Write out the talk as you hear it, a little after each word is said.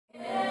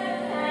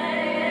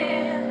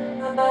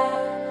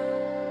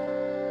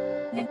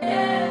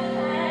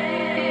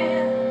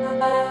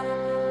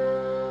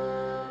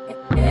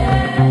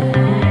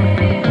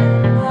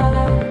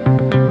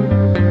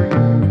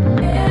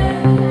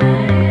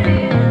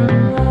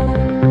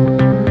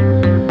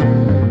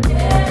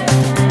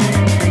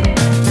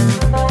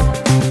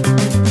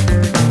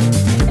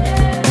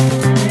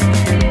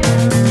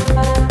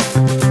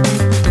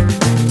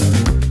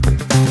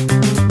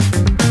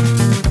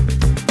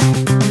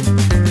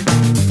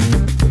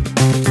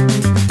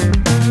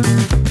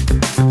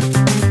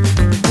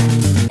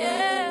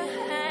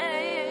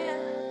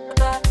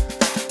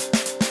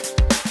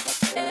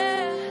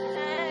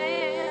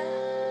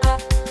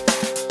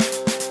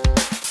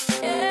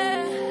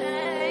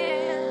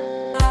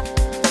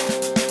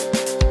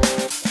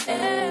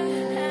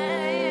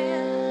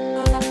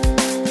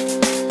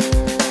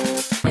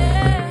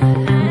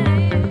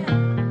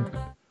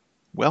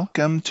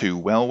Welcome to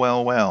Well,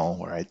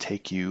 where I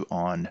take you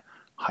on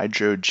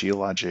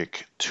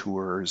hydrogeologic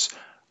tours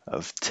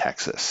of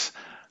Texas,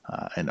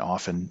 and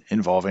often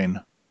involving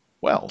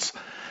wells.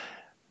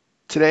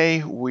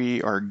 Today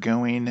we are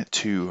going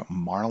to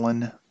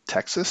Marlin,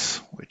 Texas,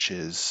 which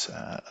is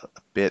a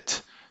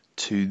bit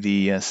to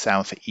the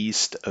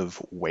southeast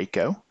of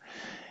Waco.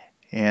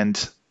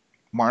 And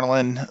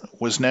Marlin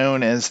was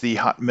known as the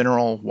hot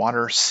mineral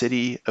water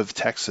city of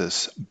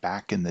Texas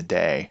back in the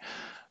day.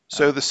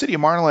 So the city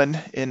of Marlin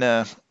in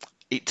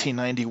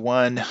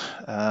 1891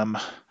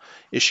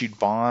 issued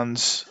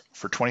bonds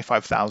for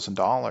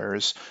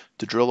 $25,000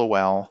 to drill a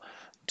well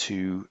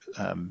to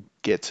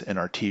get an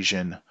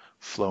artesian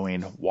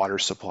flowing water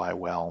supply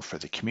well for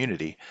the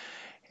community.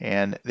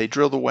 And they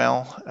drilled a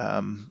well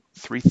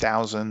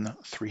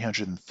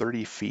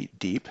 3,330 feet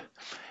deep.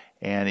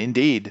 And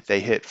indeed, they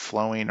hit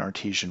flowing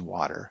artesian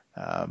water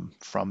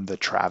from the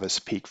Travis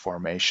Peak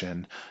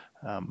Formation,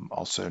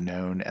 also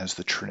known as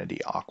the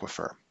Trinity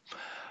Aquifer.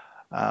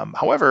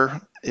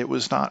 However, it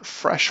was not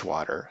fresh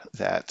water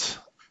that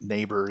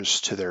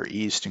neighbors to their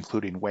east,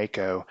 including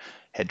Waco,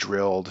 had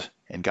drilled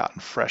and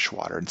gotten fresh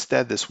water.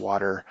 Instead, this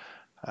water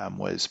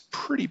was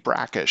pretty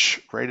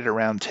brackish, right at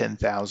around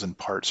 10,000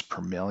 parts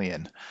per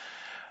million.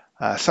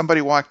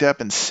 Somebody walked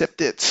up and sipped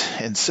it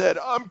and said,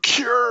 "I'm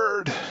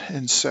cured."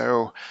 And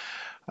so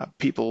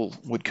people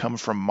would come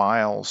from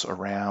miles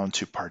around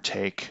to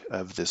partake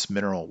of this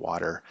mineral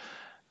water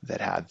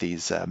that had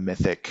these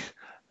mythic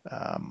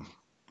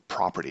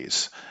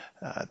properties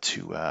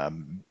to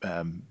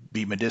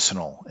be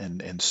medicinal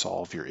and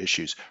solve your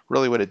issues.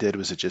 Really what it did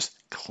was it just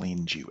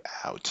cleaned you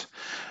out.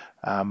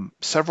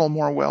 Several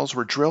more wells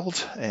were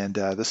drilled, and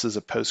this is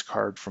a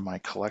postcard from my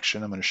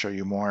collection. I'm going to show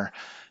you more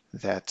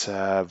that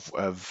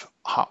of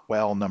hot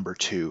well number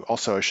 2.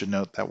 Also, I should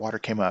note that water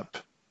came up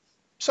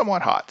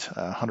somewhat hot,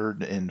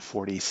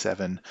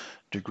 147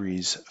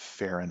 degrees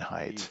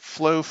Fahrenheit.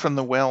 Flow from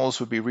the wells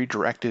would be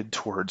redirected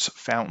towards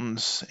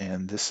fountains,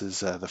 and this is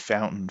the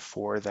fountain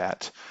for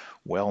that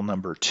well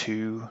number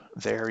 2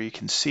 there. You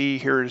can see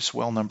here's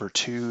well number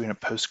 2 in a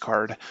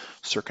postcard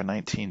circa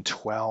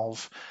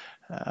 1912,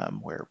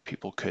 where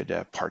people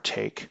could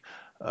partake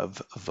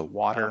of the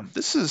water.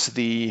 This is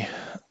the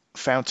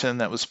fountain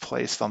that was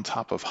placed on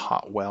top of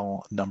hot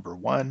well number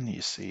 1.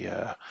 You see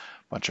a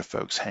bunch of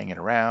folks hanging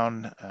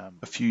around.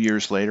 A few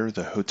years later,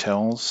 the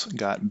hotels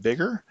got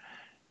bigger,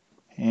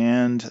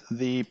 and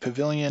the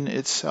pavilion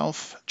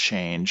itself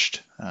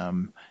changed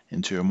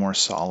into a more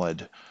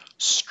solid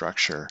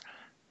structure.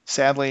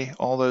 Sadly,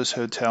 all those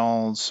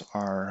hotels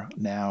are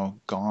now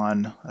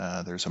gone.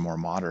 There's a more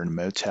modern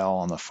motel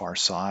on the far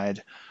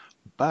side,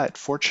 but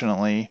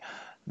fortunately,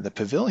 the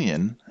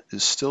pavilion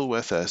is still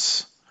with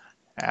us,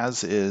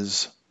 as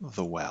is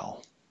the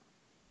well.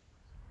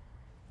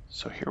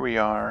 So here we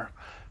are,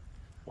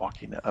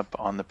 walking up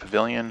on the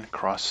pavilion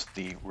across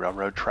the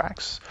railroad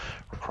tracks.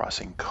 We're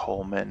crossing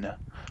Coleman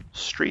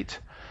Street.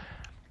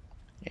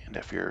 And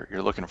if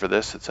you're looking for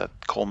this, it's at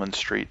Coleman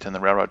Street and the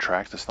railroad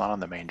tracks. It's not on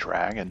the main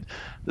drag. And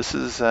this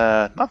is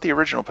not the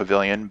original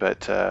pavilion,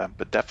 but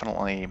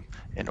definitely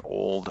an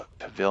old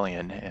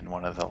pavilion in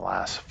one of the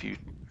last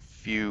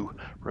few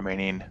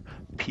remaining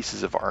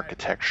pieces of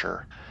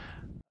architecture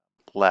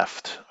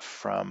left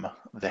from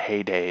the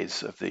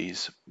heydays of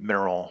these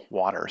mineral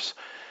waters.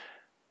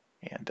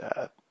 And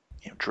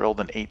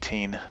drilled in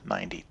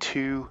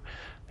 1892.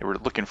 They were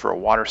looking for a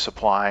water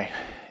supply,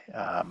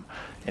 and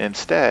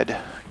instead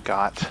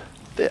got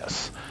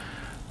this.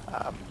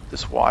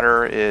 This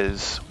water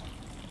is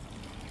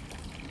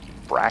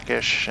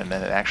brackish, and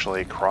then it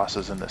actually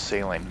crosses into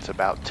saline. It's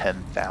about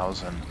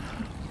 10,000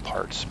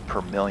 parts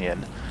per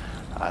million,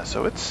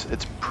 so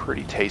it's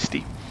pretty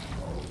tasty.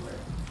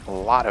 A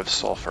lot of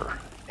sulfur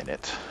in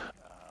it.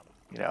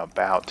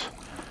 About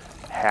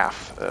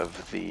half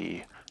of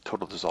the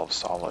total dissolved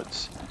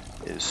solids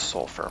is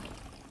sulfur,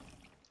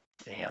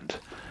 and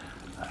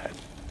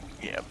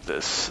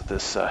this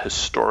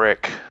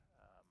historic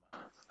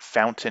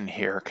fountain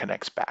here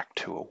connects back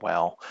to a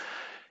well.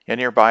 And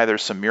nearby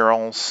there's some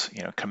murals,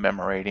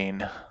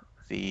 commemorating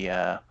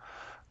the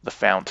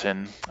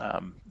fountain.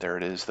 There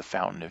it is, the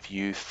Fountain of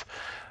Youth.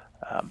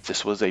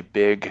 This was a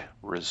big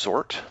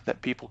resort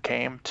that people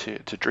came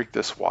to drink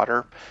this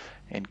water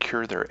and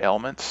cure their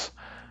ailments,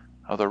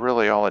 although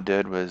really all it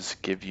did was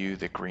give you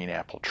the green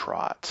apple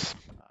trots.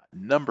 A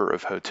number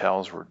of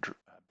hotels were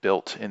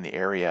built in the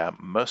area.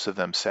 Most of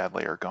them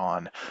sadly are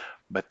gone,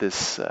 but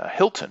this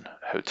Hilton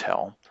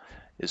hotel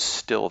is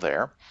still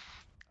there.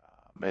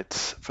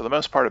 It's for the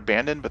most part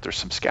abandoned, but there's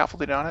some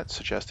scaffolding on it,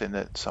 suggesting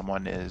that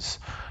someone is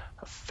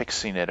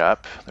fixing it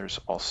up. There's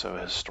also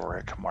a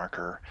historic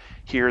marker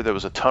here. There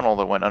was a tunnel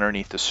that went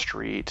underneath the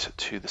street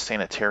to the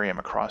sanitarium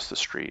across the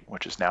street,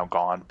 which is now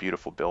gone.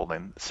 Beautiful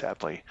building,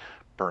 sadly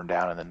burned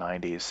down in the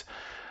 90s.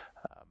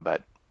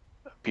 But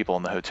people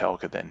in the hotel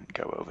could then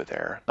go over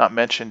there. Not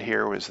mentioned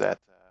here was that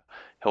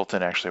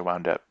Hilton actually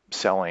wound up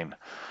selling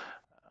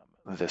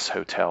this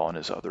hotel and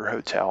his other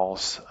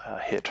hotels,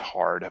 hit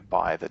hard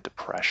by the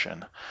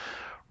Depression.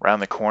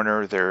 Around the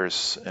corner,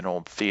 there's an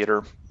old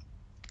theater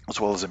as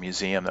well as a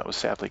museum that was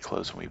sadly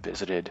closed when we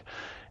visited.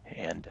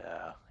 And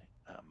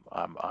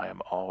I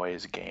am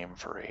always game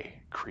for a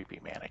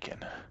creepy mannequin.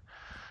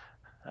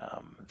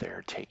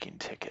 They're taking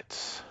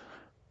tickets,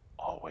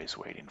 always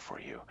waiting for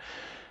you.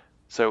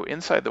 So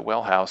inside the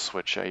well house,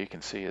 which you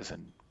can see is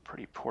in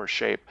pretty poor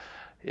shape,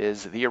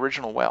 is the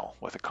original well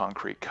with a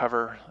concrete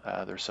cover.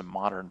 There's some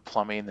modern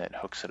plumbing that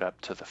hooks it up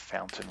to the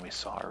fountain we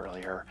saw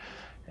earlier,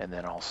 and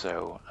then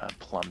also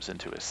plumbs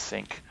into a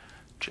sink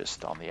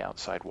just on the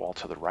outside wall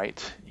to the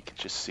right. You can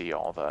just see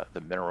all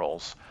the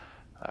minerals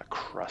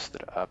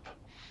crusted up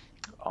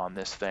on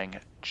this thing.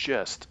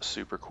 Just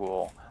super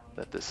cool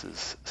that this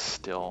is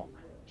still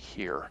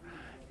here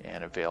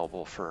and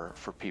available for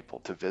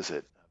people to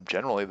visit.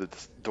 Generally,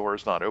 the door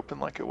is not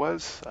open like it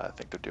was. I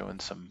think they're doing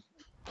some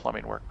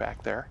plumbing work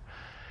back there.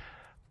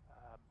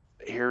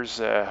 Here's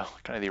kind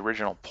of the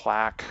original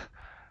plaque,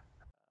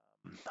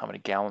 how many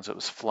gallons it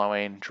was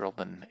flowing,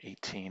 drilled in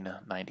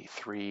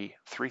 1893,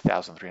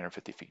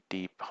 3,350 feet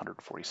deep,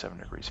 147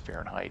 degrees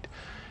Fahrenheit.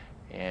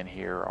 And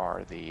here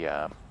are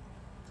the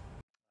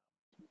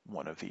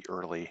one of the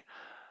early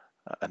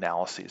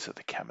analyses of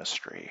the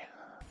chemistry.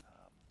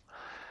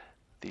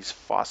 These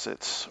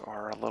faucets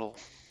are a little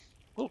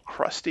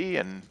crusty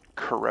and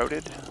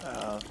corroded.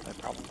 They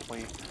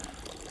probably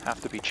have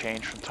to be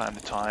changed from time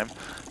to time.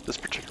 This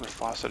particular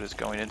faucet is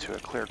going into a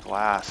clear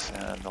glass,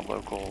 and the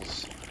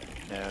locals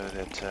know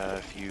that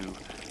if you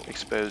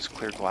expose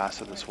clear glass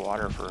to this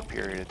water for a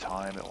period of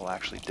time, it will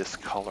actually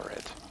discolor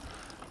it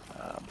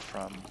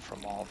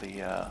from all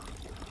the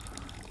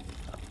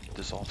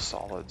dissolved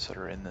solids that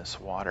are in this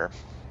water.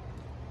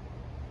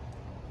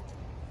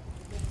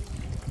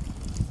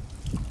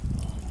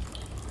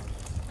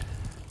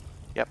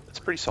 Yep, it's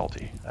pretty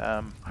salty.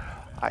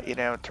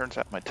 It turns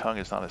out my tongue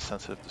is not as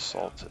sensitive to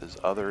salt as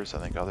others. I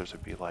think others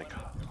would be like,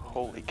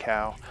 holy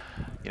cow.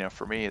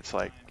 For me, it's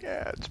like,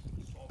 yeah,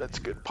 that's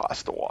good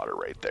pasta water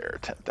right there,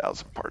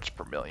 10,000 parts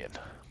per million.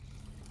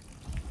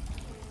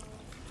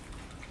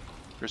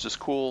 There's this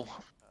cool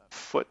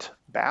foot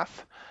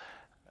bath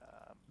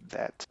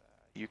that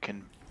you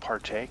can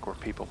partake where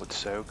people would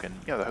soak,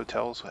 and the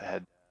hotels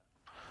had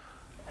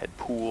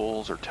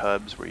pools or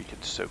tubs where you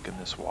could soak in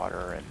this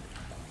water and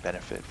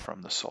benefit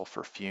from the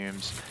sulfur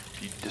fumes.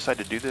 If you decide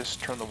to do this,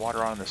 turn the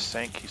water on in the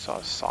sink. You saw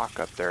a sock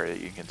up there that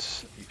you can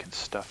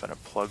stuff in a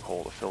plug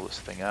hole to fill this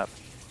thing up.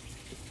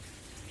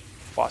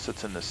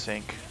 Faucets in the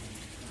sink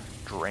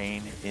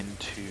drain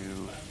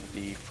into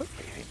the foot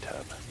bathing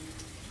tub. And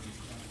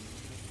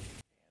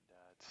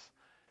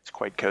it's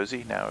quite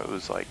cozy. Now it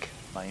was like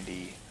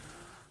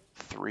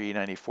 93,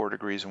 94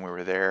 degrees when we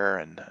were there,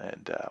 and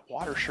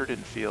water sure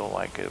didn't feel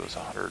like it was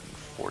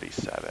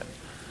 147.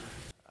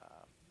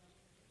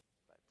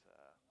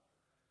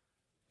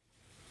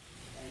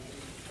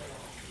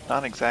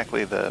 Not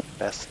exactly the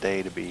best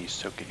day to be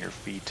soaking your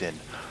feet in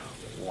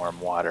warm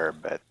water,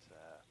 but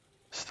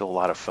still a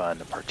lot of fun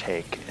to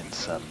partake in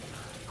some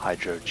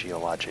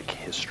hydrogeologic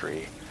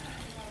history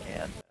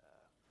and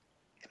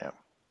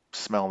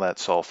smell that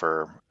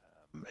sulfur,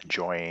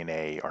 enjoying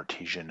a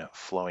artesian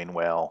flowing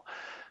well.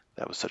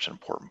 That was such an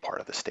important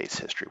part of the state's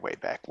history way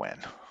back when.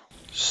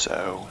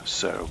 So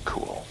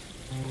cool.